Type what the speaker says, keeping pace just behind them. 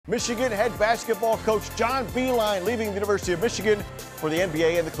Michigan head basketball coach John Beilein leaving the University of Michigan for the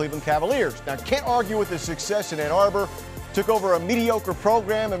NBA and the Cleveland Cavaliers. Now, can't argue with his success in Ann Arbor. Took over a mediocre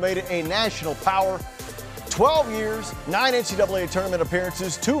program and made it a national power. 12 years, 9 NCAA tournament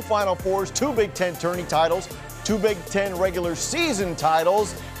appearances, 2 Final Fours, 2 Big Ten tourney titles, 2 Big Ten regular season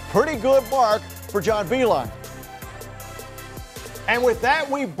titles. Pretty good mark for John Beilein. And with that,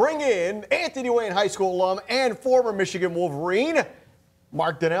 we bring in Anthony Wayne High School alum and former Michigan Wolverine,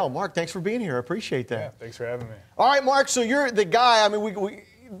 Mark Donnell. Mark, thanks for being here. I appreciate that. Yeah, thanks for having me. All right, Mark, so you're the guy. I mean, we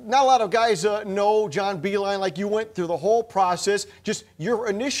not a lot of guys know John Beilein. Like, you went through the whole process. Just your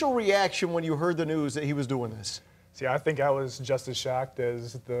initial reaction when you heard the news that he was doing this. See, I think I was just as shocked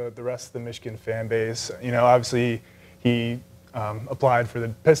as the rest of the Michigan fan base. You know, obviously he applied for the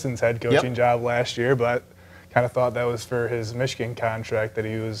Pistons head coaching job last year, but kind of thought that was for his Michigan contract that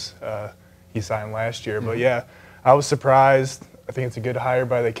he signed last year. But yeah, I was surprised. I think it's a good hire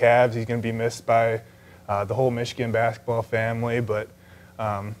by the Cavs. He's going to be missed by the whole Michigan basketball family. But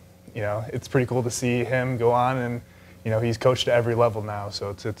you know, it's pretty cool to see him go on, and you know, he's coached at every level now,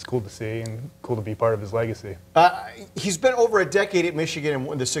 so it's cool to see and cool to be part of his legacy. He's been over a decade at Michigan,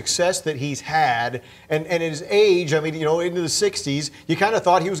 and the success that he's had, and at his age, I mean, you know, into the 60s, you kind of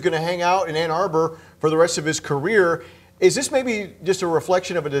thought he was going to hang out in Ann Arbor for the rest of his career. Is this maybe just a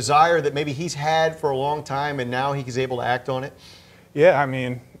reflection of a desire that maybe he's had for a long time, and now he's able to act on it? Yeah, I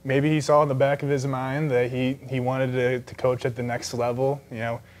mean, maybe he saw in the back of his mind that he wanted to coach at the next level. You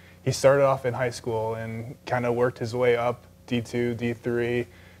know, he started off in high school and kind of worked his way up D2, D3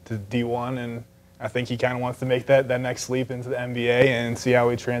 to D1, and I think he kind of wants to make that next leap into the NBA and see how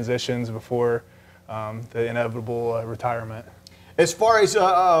he transitions before the inevitable retirement. As far as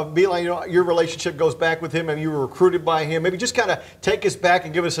Beilein, you know, your relationship goes back with him, and you were recruited by him. Maybe just kind of take us back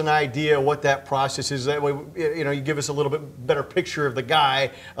and give us an idea of what that process is. That way, you know, you give us a little bit better picture of the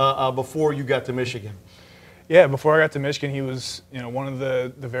guy before you got to Michigan. Yeah, before I got to Michigan, he was, you know, one of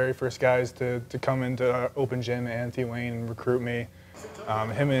the very first guys to come into open gym at Anthony Wayne and recruit me.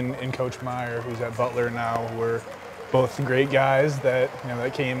 Him and Coach Meyer, who's at Butler now, were both great guys that, you know,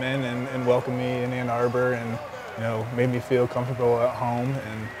 that came in and welcomed me in Ann Arbor and, you know, made me feel comfortable at home.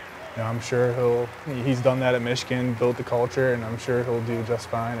 And you know, I'm sure he's done that at Michigan, built the culture, and I'm sure he'll do just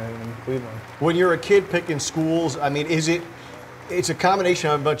fine in Cleveland. When you're a kid picking schools, I mean, it's a combination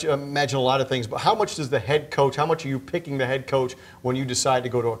of imagine a lot of things, but how much does the head coach, how much are you picking the head coach when you decide to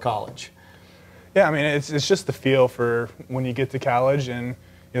go to a college? Yeah, I mean, it's just the feel for when you get to college, and you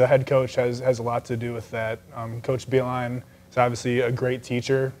know, the head coach has a lot to do with that. Coach Beilein is obviously a great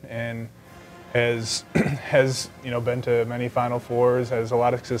teacher and has you know, been to many Final Fours, has a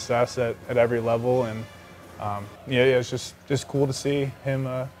lot of success at every level, and yeah, it's just cool to see him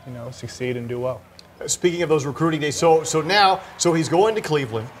you know, succeed and do well. Speaking of those recruiting days, so he's going to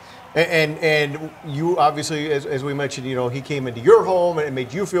Cleveland, and you obviously, as we mentioned, you know, he came into your home and it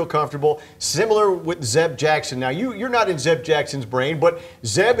made you feel comfortable. Similar with Zeb Jackson. Now you're not in Zeb Jackson's brain, but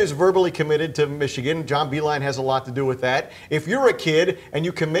Zeb is verbally committed to Michigan. John Beilein has a lot to do with that. If you're a kid and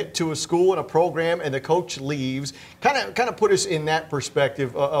you commit to a school and a program and the coach leaves, kind of put us in that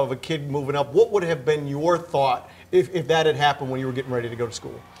perspective of a kid moving up. What would have been your thought if that had happened when you were getting ready to go to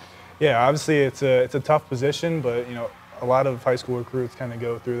school? Yeah, obviously it's a tough position, but you know, a lot of high school recruits kind of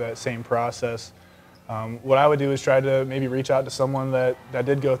go through that same process. What I would do is try to maybe reach out to someone that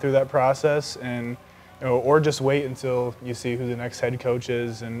did go through that process, and you know, or just wait until you see who the next head coach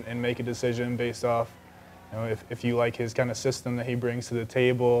is and make a decision based off, you know, if you like his kind of system that he brings to the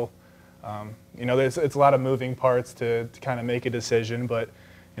table. You know, it's a lot of moving parts to kind of make a decision, but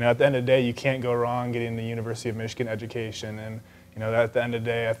you know, at the end of the day, you can't go wrong getting the University of Michigan education, and you know, at the end of the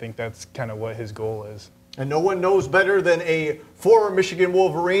day, I think that's kind of what his goal is. And no one knows better than a former Michigan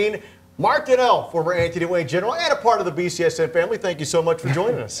Wolverine, Mark Donnell, former Anthony Wayne General, and a part of the BCSN family. Thank you so much for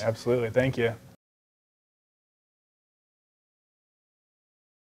joining us. Absolutely. Thank you.